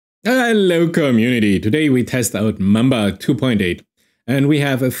Hello community, today we test out MAMBA 2.8 and we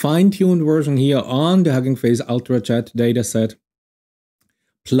have a fine-tuned version here on the Hugging Face Ultra Chat dataset.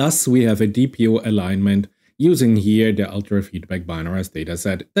 Plus we have a DPO alignment using here the Ultra Feedback Binarized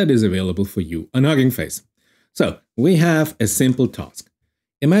dataset that is available for you on Hugging Face. So we have a simple task.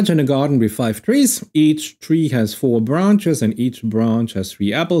 Imagine a garden with 5 trees. Each tree has 4 branches and each branch has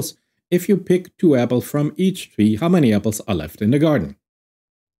 3 apples. If you pick 2 apples from each tree, how many apples are left in the garden?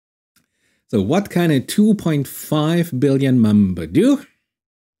 So what can a 2.5 billion MAMBA do?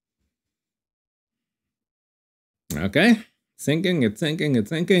 Okay, it's thinking.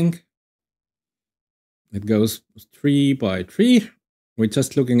 It goes tree by tree. We're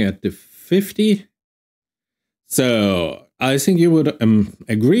just looking at the 50. So I think you would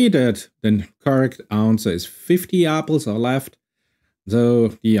agree that the correct answer is 50 apples are left.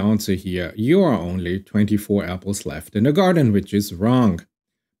 So the answer here, you are only 24 apples left in the garden, which is wrong.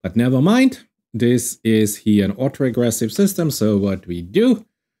 But never mind, this is here an autoregressive system, so what we do,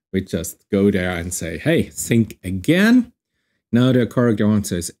 we just go there and say, hey, think again. Now the correct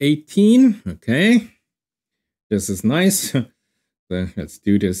answer is 18, okay. This is nice. So let's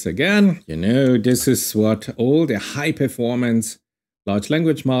do this again. You know, this is what all the high-performance large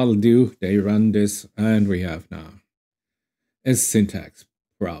language model do. They run this, and we have now a syntax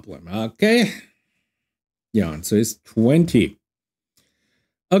problem, okay. The answer is 20.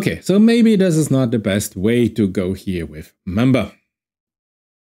 Okay, so maybe this is not the best way to go here with MAMBA.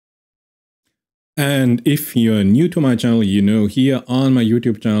 And if you're new to my channel, you know here on my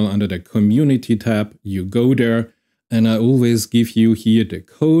YouTube channel under the community tab, you go there and I always give you here the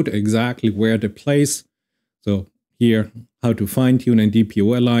code exactly where to place. So here, how to fine tune and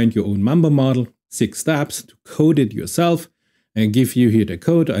DPO align your own MAMBA model, 6 steps to code it yourself and give you here the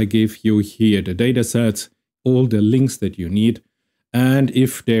code. I give you here the data sets, all the links that you need. And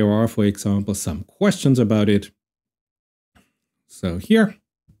if there are, for example, some questions about it, so here,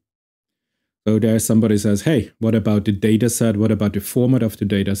 so there's somebody says, hey, what about the data set? What about the format of the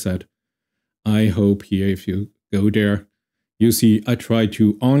data set? I hope here, if you go there, you see I try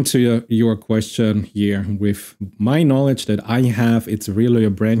to answer your question here with my knowledge that I have. It's really a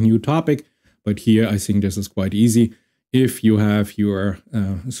brand new topic, but here I think this is quite easy. If you have your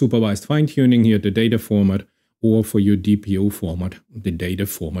supervised fine-tuning here, the data format, or for your DPO format, the data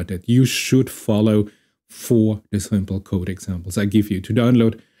format that you should follow for the simple code examples I give you to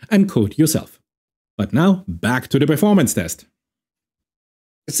download and code yourself. But now, back to the performance test.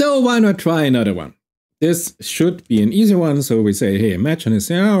 So why not try another one? This should be an easy one. So we say, hey, imagine a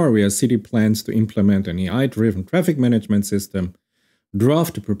scenario where a city plans to implement an AI-driven traffic management system.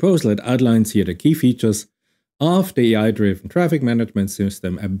 Draft a proposal that outlines here the key features of the AI-driven traffic management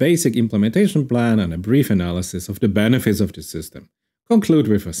system, a basic implementation plan, and a brief analysis of the benefits of the system. Conclude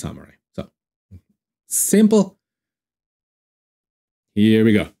with a summary. So, simple. Here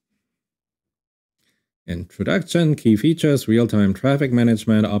we go. Introduction, key features, real-time traffic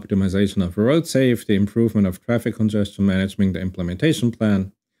management, optimization of road safety, improvement of traffic congestion management, the implementation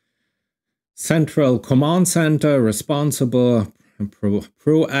plan. Central command center, responsible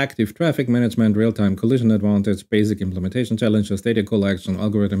proactive traffic management, real-time collision advantage, basic implementation challenges, data collection,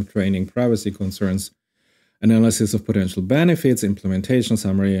 algorithm training, privacy concerns, analysis of potential benefits, implementation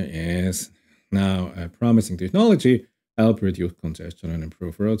summary is now a promising technology, help reduce congestion and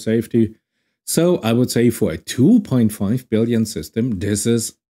improve road safety. So I would say for a 2.5 billion system, this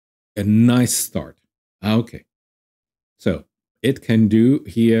is a nice start. Okay, so it can do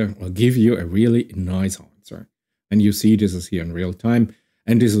here or give you a really nice answer. And you see this is here in real time.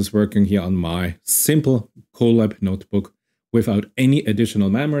 And this is working here on my simple Colab notebook without any additional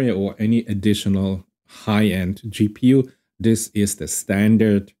memory or any additional high-end GPU. This is the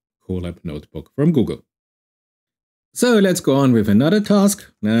standard Colab notebook from Google. So let's go on with another task.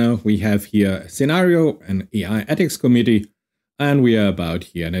 Now we have here a scenario, an AI ethics committee, and we are about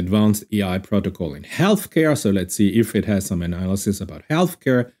here an advanced AI protocol in healthcare. So let's see if it has some analysis about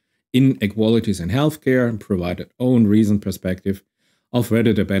healthcare, inequalities in healthcare, and provide its own reasoned perspective of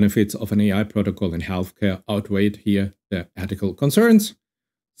whether the benefits of an AI protocol in healthcare outweigh here the ethical concerns.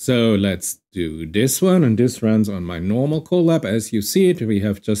 So let's do this one, and this runs on my normal Colab. As you see it, we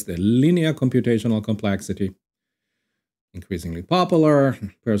have just a linear computational complexity. Increasingly popular,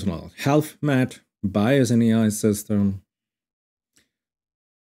 personal health mat, bias in AI system,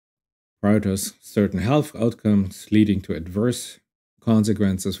 prioritize certain health outcomes leading to adverse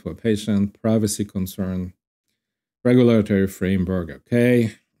consequences for patient, privacy concern, regulatory framework,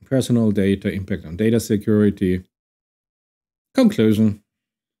 okay, personal data, impact on data security, conclusion.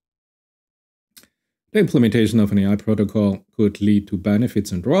 The implementation of an AI protocol could lead to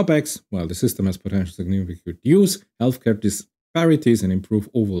benefits and drawbacks. While the system has potential to significantly reduce healthcare disparities and improve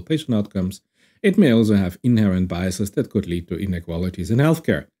overall patient outcomes, it may also have inherent biases that could lead to inequalities in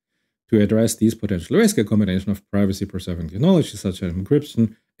healthcare. To address these potential risks, a combination of privacy-preserving technologies such as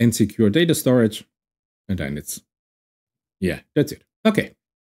encryption and secure data storage, and then that's it. Okay.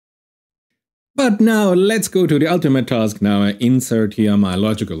 But now let's go to the ultimate task. Now I insert here my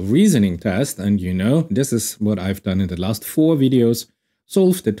logical reasoning test, and this is what I've done in the last 4 videos.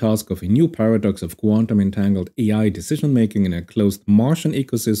 Solve the task of a new paradox of quantum entangled AI decision-making in a closed Martian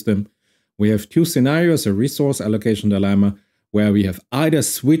ecosystem. We have 2 scenarios, a resource allocation dilemma, where we have either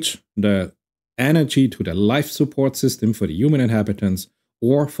switch the energy to the life support system for the human inhabitants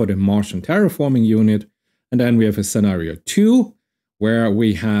or for the Martian terraforming unit. And then we have a scenario 2, where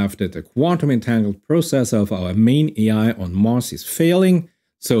we have that the quantum entangled processor of our main AI on Mars is failing.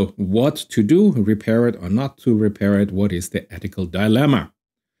 So what to do, repair it or not to repair it? What is the ethical dilemma?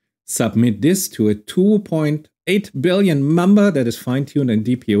 Submit this to a 2.8 billion MAMBA that is fine-tuned and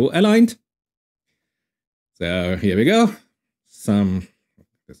DPO-aligned. So here we go. Some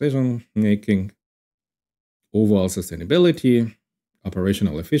decision making, overall sustainability,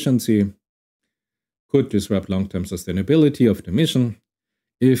 operational efficiency, could disrupt long-term sustainability of the mission.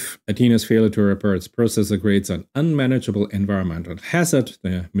 If Athena's failure to repair its processor creates an unmanageable environmental hazard,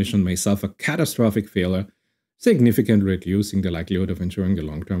 the mission may suffer catastrophic failure, significantly reducing the likelihood of ensuring the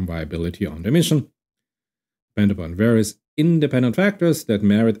long-term viability on the mission. Depend upon various independent factors that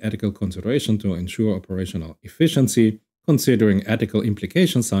merit ethical consideration to ensure operational efficiency. Considering ethical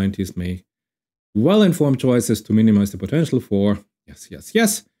implications, scientists make well-informed choices to minimize the potential for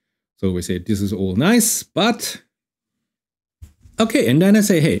yes. So we say, this is all nice, but okay. And then I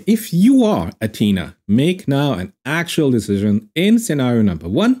say, hey, if you are Athena, make now an actual decision in scenario number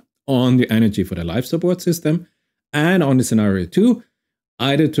 1 on the energy for the life support system, and on the scenario 2,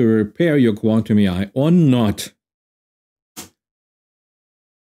 either to repair your quantum AI or not.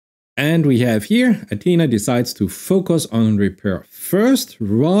 And we have here, Athena decides to focus on repair first,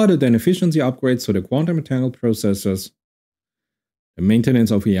 rather than efficiency upgrades to the quantum entangled processors. The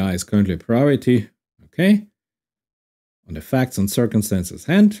maintenance of AI is currently a priority. Okay. On the facts and circumstances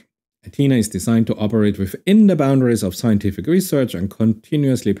hand, Athena is designed to operate within the boundaries of scientific research and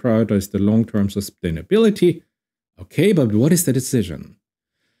continuously prioritize the long-term sustainability. Okay, but what is the decision?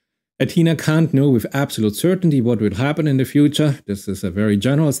 Athena can't know with absolute certainty what will happen in the future. This is a very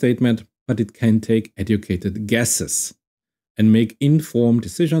general statement, but it can take educated guesses and make informed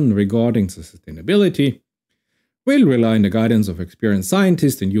decisions regarding the sustainability. Will rely on the guidance of experienced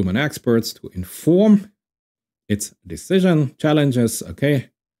scientists and human experts to inform its decision challenges,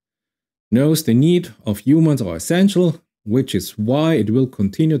 okay? Knows the need of humans are essential, which is why it will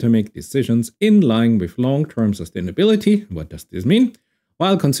continue to make decisions in line with long-term sustainability. What does this mean?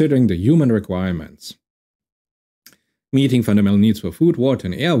 While considering the human requirements. Meeting fundamental needs for food, water,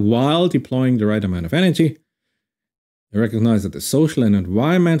 and air while deploying the right amount of energy. Recognize that the social and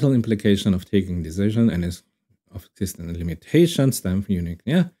environmental implication of taking decision and its of existing limitations stem from unique.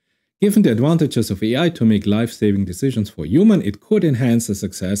 Given the advantages of AI to make life-saving decisions for human, it could enhance the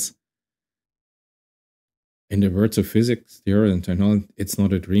success. In the words of physics, theory, and technology, it's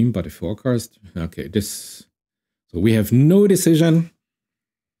not a dream, but a forecast. Okay, so we have no decision.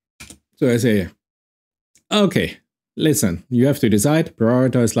 So I say, okay, listen, you have to decide,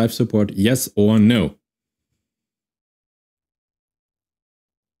 prioritize life support, yes or no.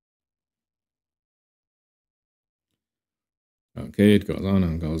 Okay, it goes on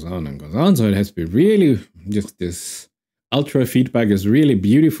and goes on and goes on. So it has to be really, just this ultra feedback is really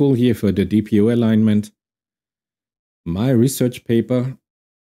beautiful here for the DPO alignment. My research paper.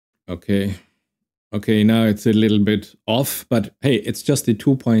 Okay. Okay, now it's a little bit off, but hey, it's just the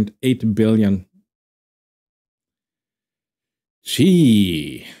 2.8 billion.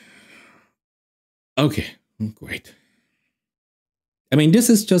 Gee. Okay, great. I mean, this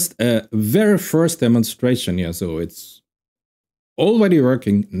is just a very first demonstration here, so it's already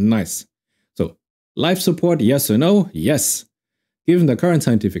working nice. So, life support, yes or no? Yes. Given the current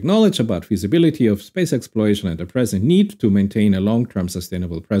scientific knowledge about feasibility of space exploration and the present need to maintain a long-term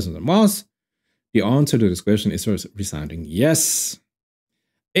sustainable presence on Mars, the answer to this question is a resounding yes.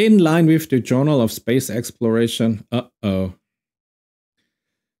 In line with the Journal of Space Exploration,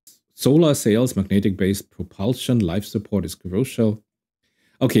 solar sails, magnetic-based propulsion, life support is crucial.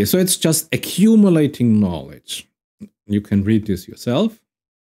 Okay, so it's just accumulating knowledge. You can read this yourself.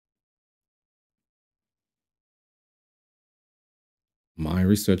 My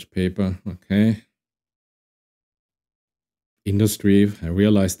research paper, okay. industry. I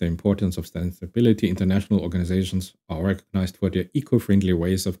realized the importance of sustainability. International organizations are recognized for their eco-friendly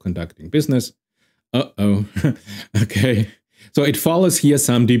ways of conducting business. Uh-oh. Okay. So it follows here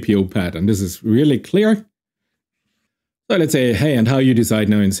some DPO pattern. This is really clear. So let's say, hey, and how you decide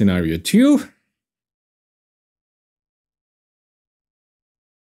now in scenario 2.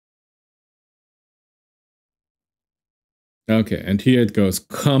 Okay, and here it goes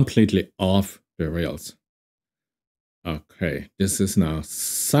completely off the rails. Okay, this is now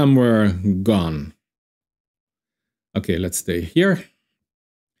somewhere gone. Okay, let's stay here.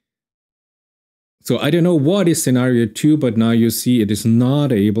 So I don't know what is scenario 2, but now you see it is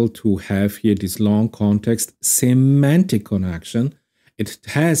not able to have here this long context semantic connection. It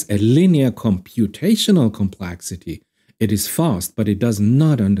has a linear computational complexity. It is fast, but it does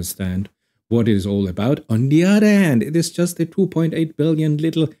not understand what it is all about. On the other hand, it is just a 2.8 billion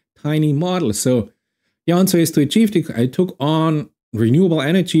little tiny model. So the answer is to achieve the, I took on renewable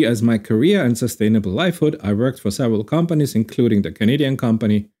energy as my career and sustainable livelihood. I worked for several companies, including the Canadian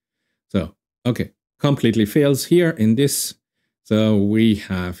company. So, okay, completely fails here in this. So we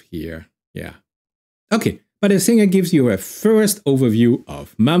have here, yeah. Okay, but I think it gives you a first overview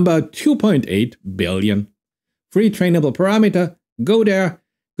of MAMBA 2.8 billion. Free trainable parameter, go there,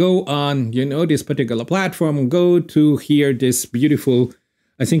 go on, you know, this particular platform, go to here, this beautiful,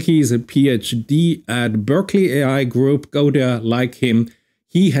 I think he's a PhD at Berkeley AI Group, go there, like him.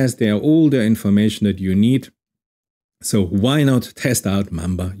 He has there all the information that you need. So why not test out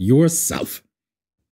MAMBA yourself?